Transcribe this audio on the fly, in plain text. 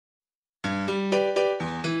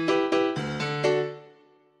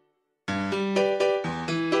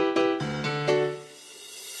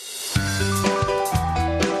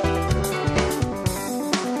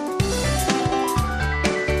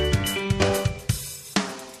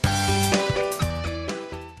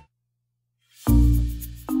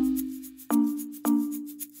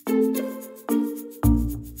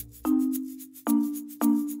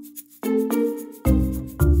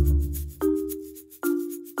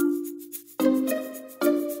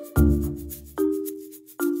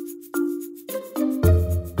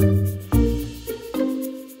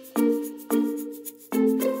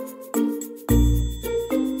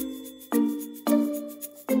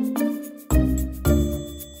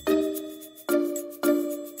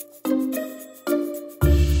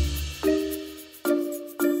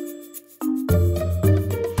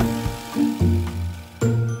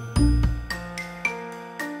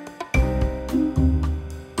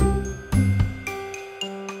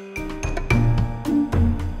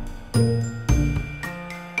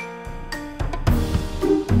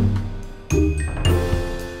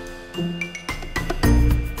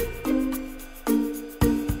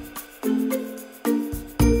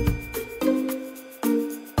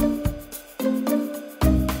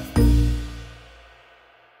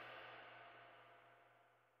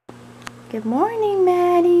Good morning,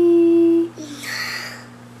 Maddie.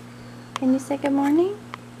 Can you say good morning?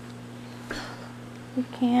 You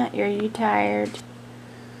can't. Are you tired?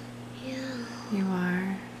 Yeah. You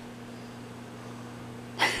are.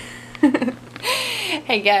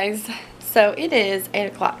 Hey guys, so it is 8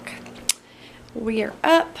 o'clock. We are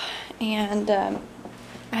up and I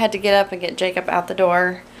had to get up and get Jacob out the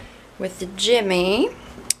door with Jimmy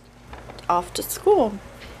off to school.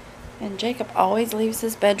 And Jacob always leaves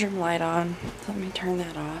his bedroom light on. So let me turn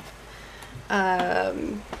that off.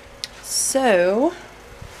 So,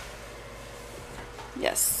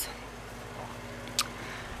 yes.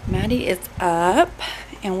 Maddie is up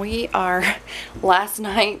and we are, last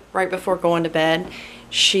night, right before going to bed,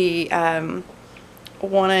 she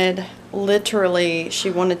wanted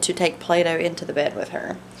to take Play-Doh into the bed with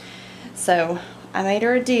her. So I made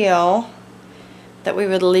her a deal that we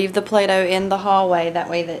would leave the Play-Doh in the hallway, that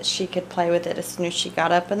way that she could play with it as soon as she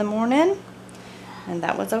got up in the morning. And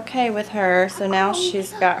that was okay with her. So now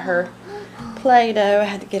she's got her Play-Doh. I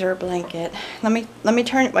had to get her a blanket. Let me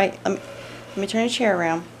turn it, wait, let me turn the chair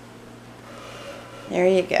around. There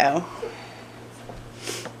you go.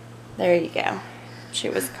 There you go. She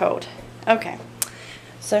was cold. Okay.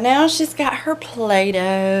 So now she's got her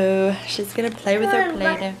Play-Doh. She's gonna play with her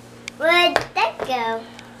Play-Doh. Where'd that go?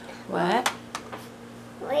 What?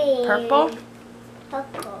 Wait. Purple?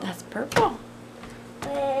 Purple. That's purple.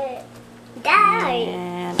 Where'd that?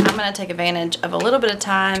 And I'm going to take advantage of a little bit of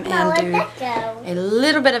time and Where'd do that go? a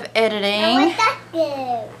little bit of editing Where'd that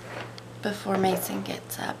go? before Mason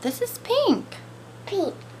gets up. This is pink.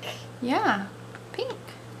 Pink. Yeah, pink.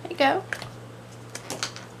 There you go.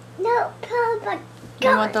 No, put back You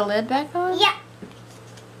on. want the lid back on? Yeah.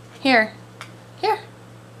 Here. Here.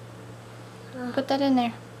 Put that in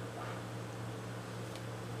there.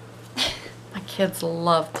 My kids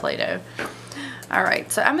love Play-Doh.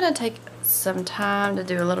 Alright, so I'm going to take some time to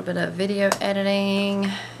do a little bit of video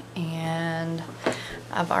editing, and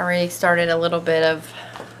I've already started a little bit of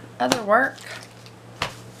other work.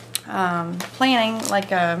 Planning,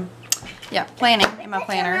 planning in my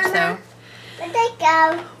planner, so Where'd that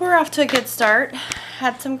go? we're off to a good start.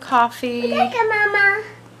 Had some coffee. Where'd that go, Mama?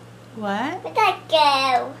 What? Where'd that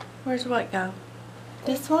go? Where's what go?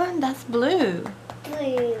 This one? That's blue.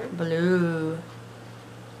 Blue. Blue.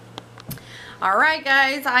 Alright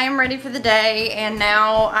guys, I am ready for the day, and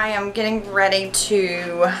now I am getting ready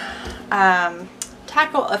to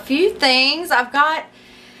tackle a few things. I've got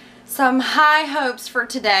some high hopes for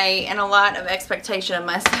today and a lot of expectation of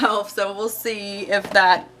myself, so we'll see if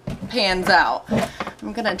that pans out.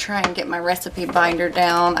 I'm gonna try and get my recipe binder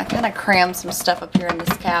down. I kind of crammed some stuff up here in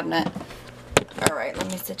this cabinet. Alright,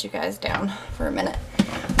 let me sit you guys down for a minute.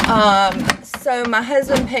 So my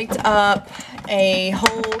husband picked up a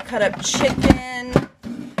whole cut up chicken, and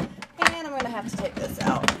I'm gonna have to take this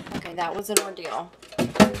out. Okay, that was an ordeal.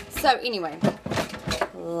 So anyway,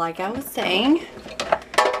 like I was saying,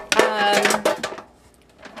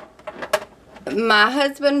 my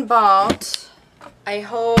husband bought a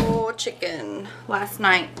whole chicken last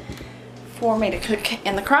night for me to cook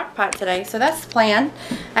in the crock pot today, so that's the plan.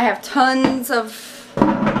 I have tons of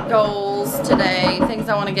goals today, things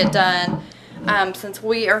I want to get done, since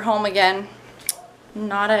we are home again,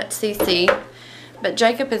 not at CC, but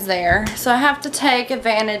Jacob is there, so I have to take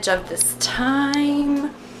advantage of this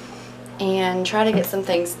time and try to get some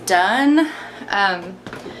things done.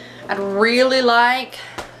 I'd really like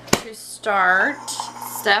to start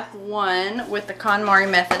step 1 with the KonMari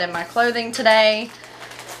method in my clothing today.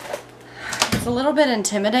 It's a little bit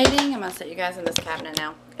intimidating. I'm gonna set you guys in this cabinet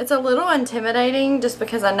now. It's a little intimidating just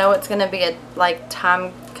because I know it's gonna be a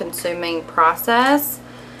time-consuming process,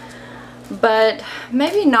 but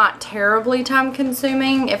maybe not terribly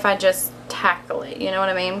time-consuming if I just tackle it. You know what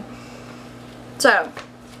I mean? So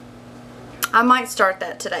I might start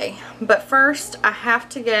that today, but first I have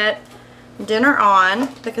to get dinner on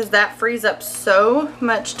because that frees up so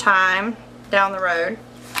much time down the road.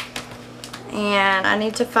 And I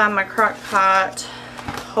need to find my crock pot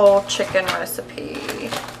whole chicken recipe.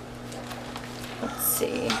 Let's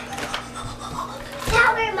see.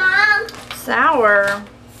 Sour, Mom. Sour?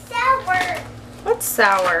 Sour. What's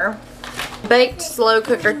sour? Baked slow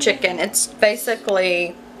cooker chicken. It's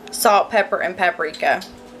basically salt, pepper, and paprika.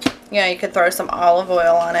 You know, you could throw some olive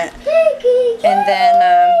oil on it. And then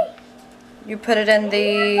you put it in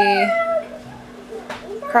the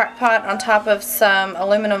crock pot on top of some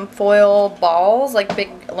aluminum foil balls, like big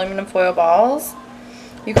aluminum foil balls.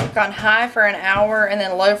 You cook on high for an hour and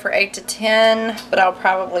then low for 8 to 10, but I'll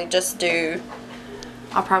probably just do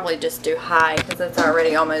high because it's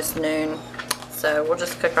already almost noon, so we'll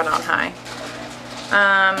just cook it on high.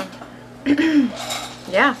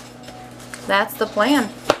 yeah, that's the plan.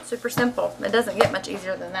 Super simple. It doesn't get much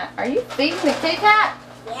easier than that. Are you feeding the Kit Kat?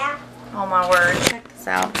 Yeah. Oh my word. Check this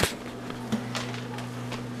out.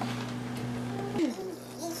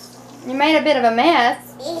 You made a bit of a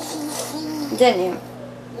mess, didn't you?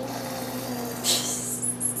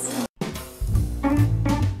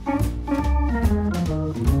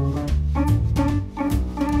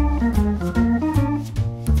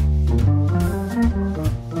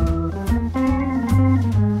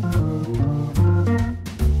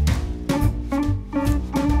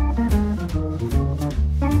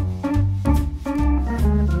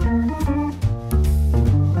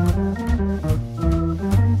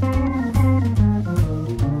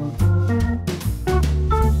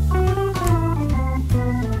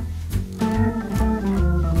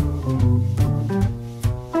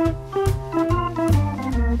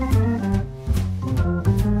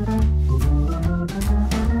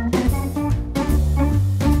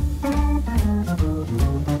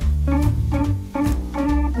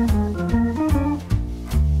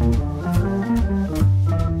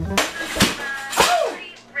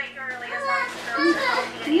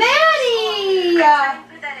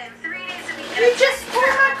 You just tore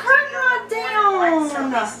my curtain rod down.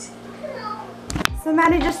 So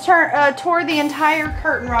Maddie just tore the entire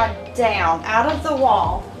curtain rod down out of the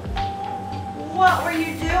wall. What were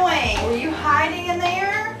you doing? Were you hiding in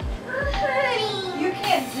there? You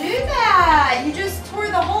can't do that. You just tore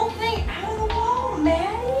the whole thing out of the wall,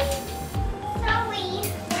 Maddie.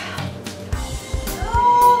 Sorry.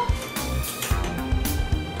 Oh.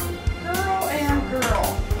 Girl and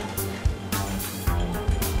girl.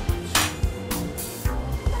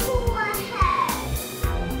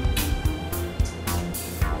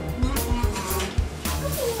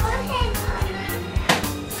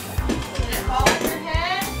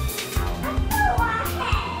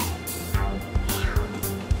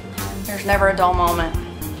 There's never a dull moment.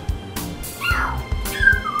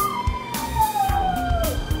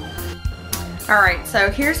 Alright,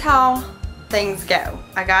 so here's how things go.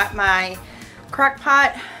 I got my crock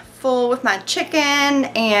pot full with my chicken,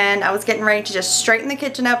 and I was getting ready to just straighten the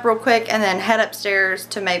kitchen up real quick and then head upstairs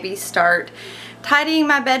to maybe start tidying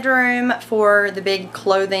my bedroom for the big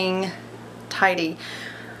clothing tidy,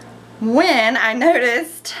 when I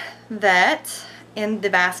noticed that in the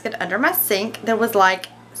basket under my sink there was like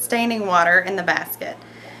standing water in the basket.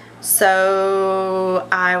 So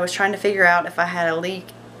I was trying to figure out if I had a leak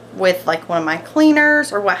with like one of my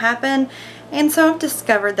cleaners or what happened, and so I've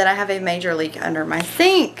discovered that I have a major leak under my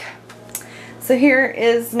sink. So here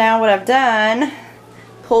is now what I've done.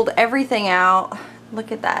 Pulled everything out.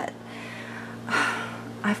 Look at that.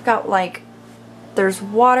 I've got like, there's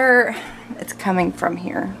water, it's coming from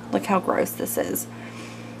here. Look how gross this is.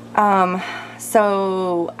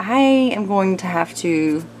 So I am going to have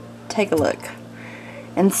to take a look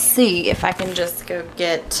and see if I can just go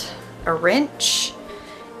get a wrench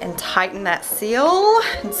and tighten that seal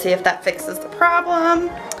and see if that fixes the problem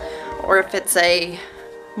or if it's a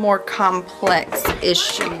more complex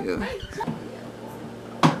issue.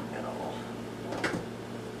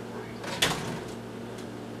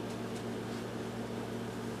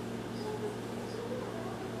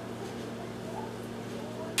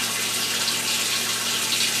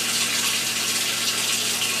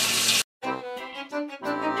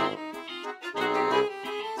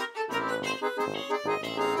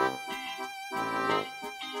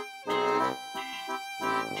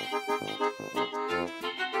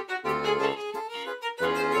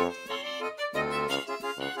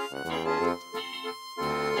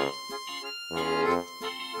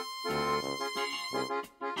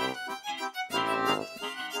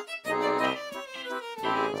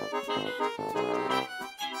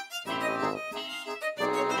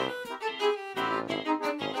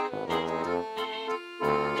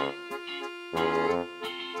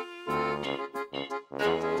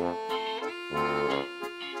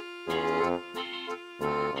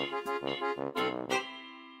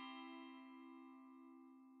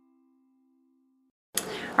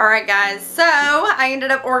 Alright guys, so I ended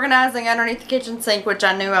up organizing underneath the kitchen sink, which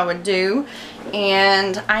I knew I would do,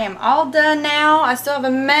 and I am all done now. I still have a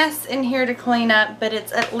mess in here to clean up, but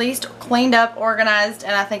it's at least cleaned up, organized,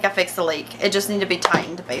 and I think I fixed the leak. It just needed to be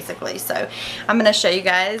tightened basically. So I'm going to show you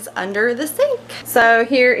guys under the sink. So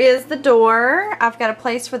here is the door. I've got a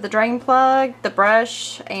place for the drain plug, the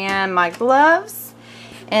brush, and my gloves.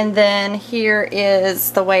 And then here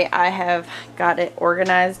is the way I have got it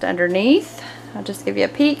organized underneath. I'll just give you a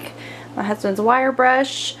peek. My husband's wire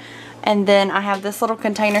brush, and then I have this little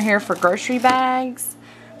container here for grocery bags,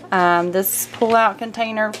 this pull-out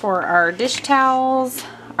container for our dish towels,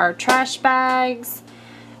 our trash bags.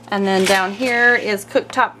 And then down here is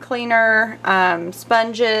cooktop cleaner,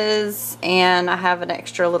 sponges, and I have an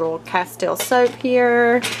extra little Castile soap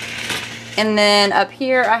here. And then up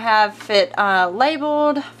here I have it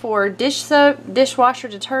labeled for dish soap, dishwasher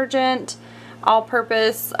detergent,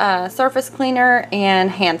 all-purpose surface cleaner,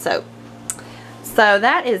 and hand soap. So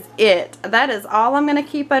that is it. That is all I'm going to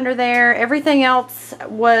keep under there. Everything else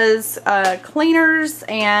was cleaners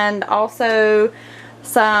and also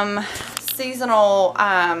some seasonal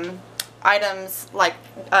items like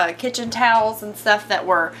kitchen towels and stuff that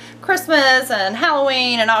were Christmas and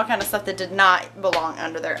Halloween and all kind of stuff that did not belong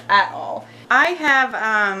under there at all. I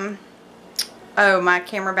have oh, my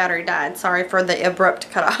camera battery died. Sorry for the abrupt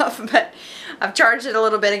cutoff, but I've charged it a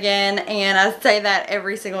little bit again, and I say that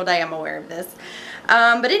every single day. I'm aware of this.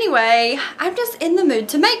 But anyway, I'm just in the mood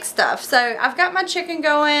to make stuff. So I've got my chicken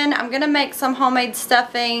going. I'm gonna make some homemade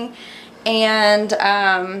stuffing, and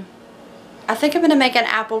I think I'm gonna make an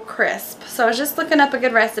apple crisp. So I was just looking up a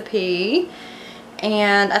good recipe,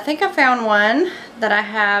 and I think I found one that I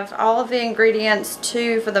have all of the ingredients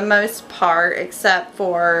to for the most part, except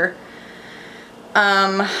for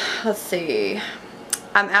let's see,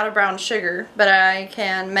 I'm out of brown sugar, but I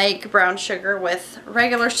can make brown sugar with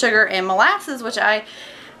regular sugar and molasses, which I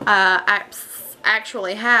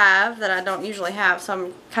actually have, that I don't usually have, so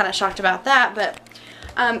I'm kind of shocked about that. But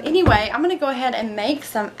anyway, I'm going to go ahead and make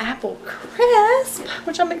some apple crisp,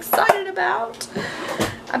 which I'm excited about.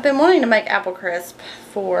 I've been wanting to make apple crisp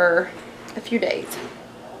for a few days.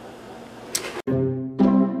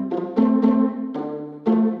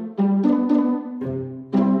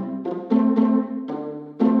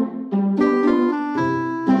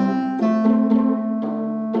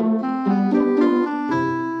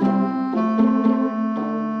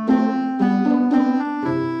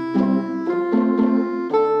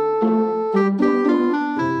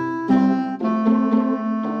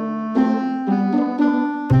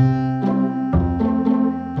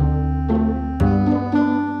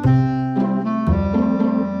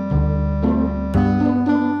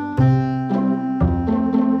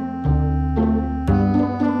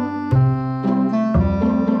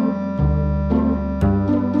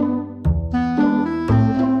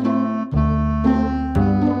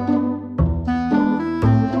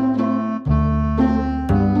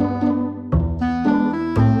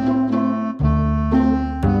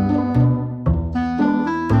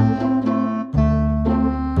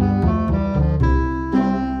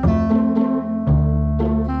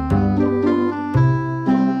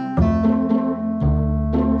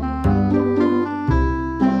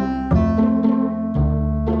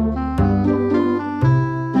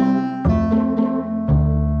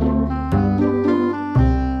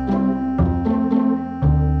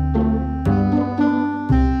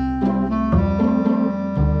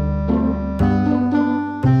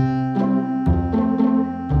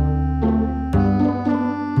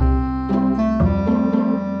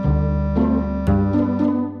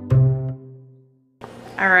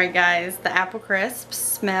 Alright guys, the apple crisp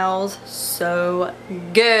smells so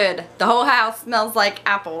good. The whole house smells like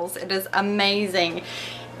apples. It is amazing.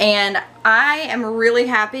 And I am really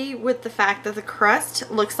happy with the fact that the crust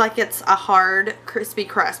looks like it's a hard, crispy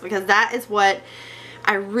crust, because that is what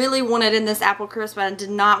I really wanted in this apple crisp. I did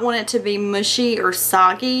not want it to be mushy or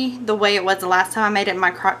soggy the way it was the last time I made it in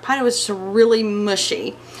my crock pot. It was just really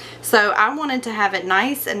mushy. So I wanted to have it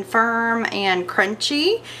nice and firm and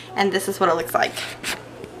crunchy, and this is what it looks like.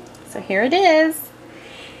 So here it is.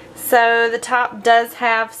 So the top does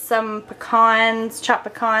have some pecans, chopped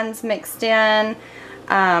pecans mixed in.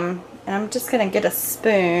 And I'm just going to get a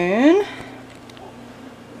spoon,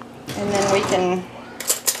 and then we can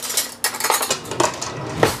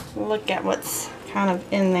look at what's kind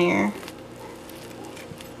of in there.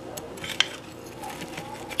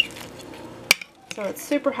 So it's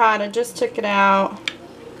super hot. I just took it out.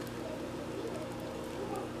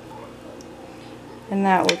 And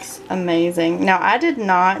that looks amazing. Now, I did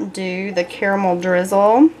not do the caramel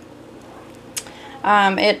drizzle.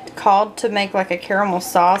 It called to make like a caramel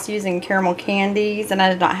sauce using caramel candies, and I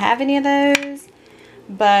did not have any of those.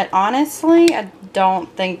 But honestly, I don't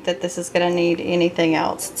think that this is going to need anything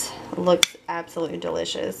else. It looks absolutely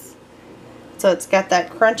delicious. So it's got that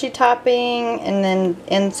crunchy topping, and then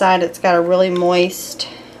inside it's got a really moist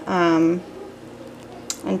and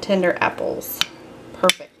tender apples.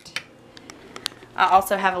 Perfect. I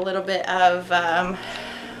also have a little bit of,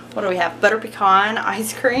 what do we have? Butter pecan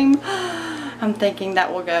ice cream. I'm thinking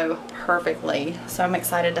that will go perfectly. So I'm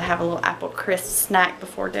excited to have a little apple crisp snack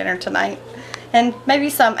before dinner tonight. And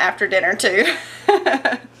maybe some after dinner too.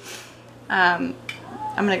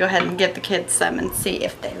 I'm gonna go ahead and give the kids some and see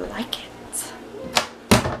if they like it.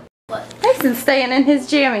 What? Mason's staying in his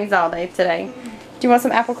jammies all day today. Do you want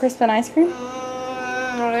some apple crisp and ice cream?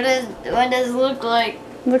 What does it look like?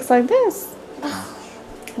 Looks like this.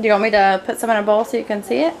 Do you want me to put some in a bowl so you can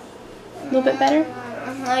see it a little bit better?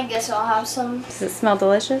 I guess I'll have some. Does it smell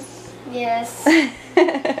delicious? Yes.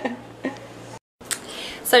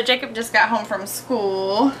 So Jacob just got home from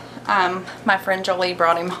school. My friend Jolie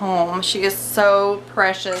brought him home. She is so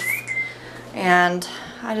precious, and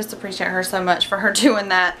I just appreciate her so much for her doing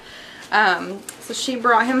that. So she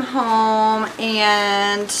brought him home,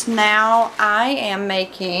 and now I am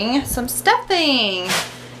making some stuffing.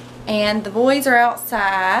 And the boys are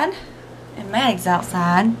outside, and Maddie's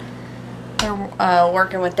outside. They're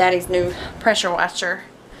working with Daddy's new pressure washer.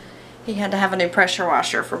 He had to have a new pressure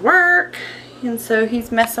washer for work, and so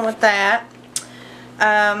he's messing with that.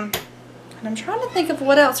 And I'm trying to think of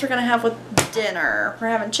what else we're going to have with dinner. We're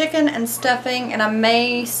having chicken and stuffing, and I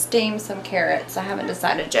may steam some carrots. I haven't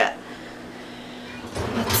decided yet.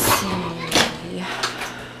 Let's see.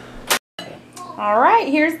 Alright,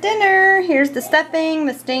 here's dinner. Here's the stuffing,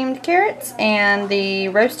 the steamed carrots, and the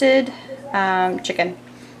roasted chicken.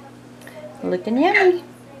 Looking yummy.